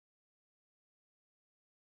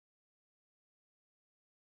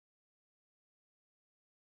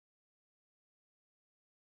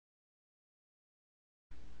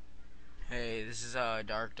This is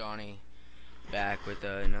Dark Donnie back with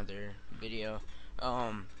another video.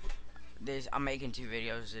 This I'm making two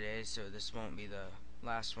videos today, so this won't be the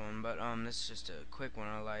last one. But this is just a quick one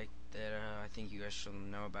I like that I think you guys should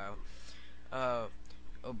know about. Uh,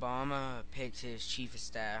 Obama picked his chief of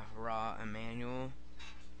staff, Emanuel,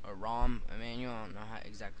 or Rahm Emanuel. I don't know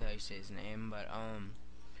exactly how you say his name, but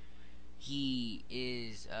he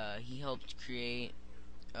helped create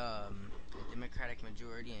a Democratic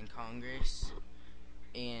majority in Congress,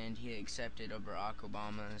 and he accepted Barack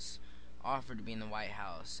Obama's offer to be in the White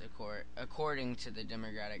House, according to the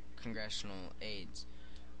Democratic congressional aides.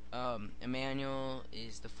 Emanuel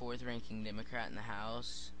is the fourth-ranking Democrat in the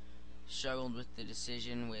House. Struggled with the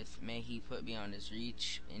decision with may he put beyond his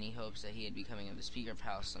reach, and he hopes that he would be becoming the Speaker of the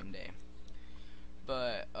House someday.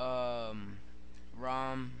 But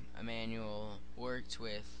Rahm Emanuel worked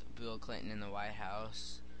with Bill Clinton in the White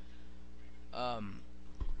House.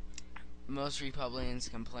 Most Republicans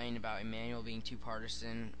complained about Emanuel being too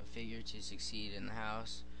partisan a figure to succeed in the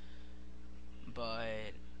House,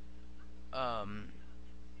 but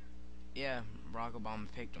yeah, Barack Obama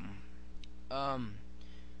picked him.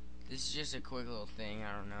 This is just a quick little thing.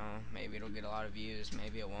 I don't know. Maybe it'll get a lot of views.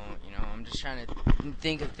 Maybe it won't. I'm just trying to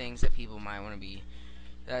think of things that people might want to be.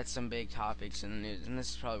 That's some big topics in the news, and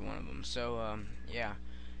this is probably one of them. So yeah,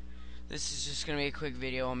 this is just gonna be a quick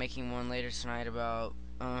video. I'm making one later tonight about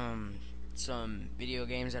some video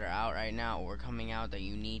games that are out right now or coming out that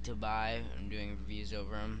you need to buy. I'm doing reviews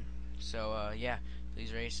over them. So yeah,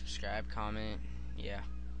 please rate, subscribe, comment. Yeah,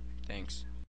 thanks.